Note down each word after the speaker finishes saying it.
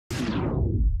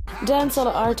Dancehall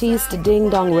artist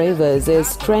Ding Dong Ravers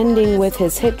is trending with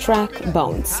his hit track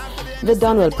Bounce. The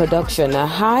Dunwell production, a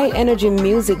high-energy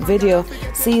music video,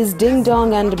 sees Ding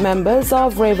Dong and members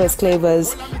of Ravers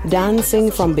Clavers dancing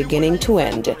from beginning to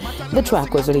end. The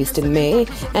track was released in May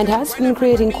and has been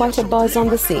creating quite a buzz on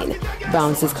the scene.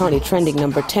 Bounce is currently trending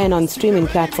number 10 on streaming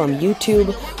platform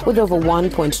YouTube with over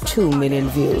 1.2 million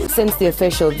views. Since the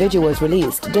official video was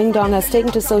released, Ding Dong has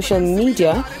taken to social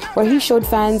media where he showed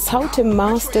fans how to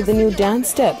master the new dance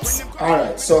steps.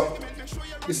 Alright, so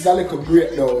this is a little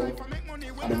breakdown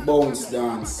of the bounce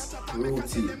dance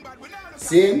routine.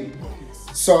 See?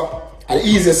 So, the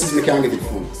easiest is we can get it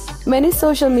from. Many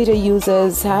social media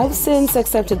users have since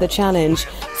accepted the challenge,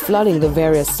 flooding the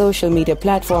various social media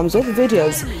platforms with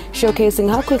videos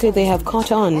showcasing how quickly they have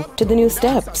caught on to the new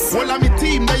steps. All of my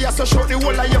team, they are so short, the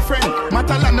whole of your friend.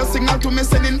 Matalana signal to me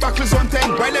sending back is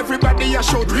 110. While everybody are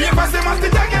short, ravers them at it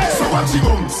again. So watch the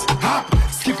bumps,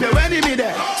 hop, skip your enemy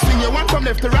there. Swing your one from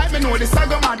left to right, me know the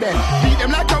saga man then. Beat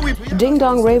them like a whip. Ding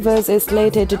Dong Ravers is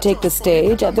slated to take the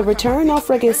stage at the return of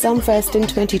Reggae Sumfest in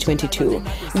 2022.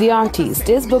 The artist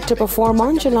is booked to perform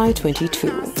on July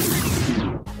 22.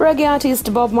 Reggae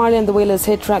artist Bob Marley and the Wailers'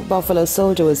 hit track Buffalo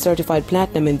Soldier was certified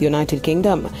platinum in the United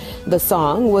Kingdom. The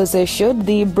song was issued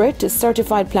the Brit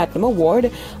Certified Platinum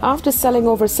Award after selling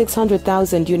over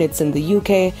 600,000 units in the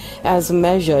UK as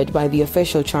measured by the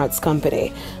official charts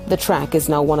company. The track is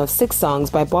now one of 6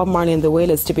 songs by Bob Marley and the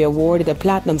Wailers to be awarded a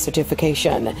platinum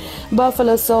certification.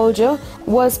 Buffalo Soldier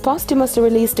was posthumously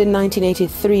released in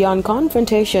 1983 on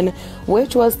Confrontation,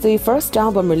 which was the first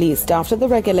album released after the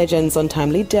reggae legend's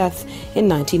untimely death in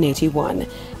 1981.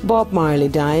 Bob Marley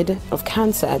died of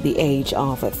cancer at the age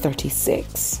of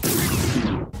 36.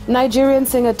 Nigerian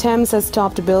singer Tems has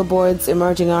topped Billboard's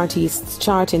Emerging Artists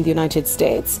chart in the United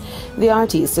States. The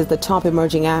artist is the top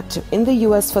emerging act in the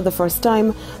US for the first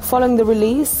time, following the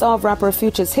release of rapper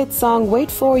Future's hit song Wait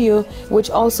For You, which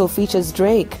also features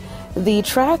Drake. The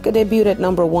track debuted at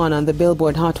number 1 on the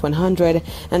Billboard Hot 100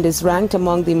 and is ranked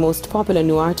among the most popular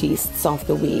new artists of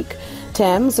the week.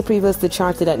 Tems previously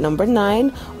charted at number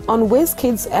 9 on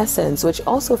Wizkid's Essence, which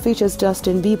also features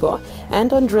Justin Bieber,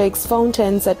 and on Drake's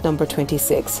Fountains at number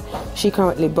 26. She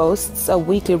currently boasts a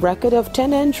weekly record of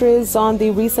 10 entries on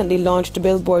the recently launched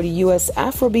Billboard US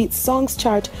Afrobeat Songs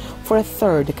chart for a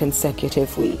 3rd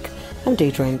consecutive week. I'm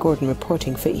Deidre Gordon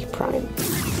reporting for E! Prime.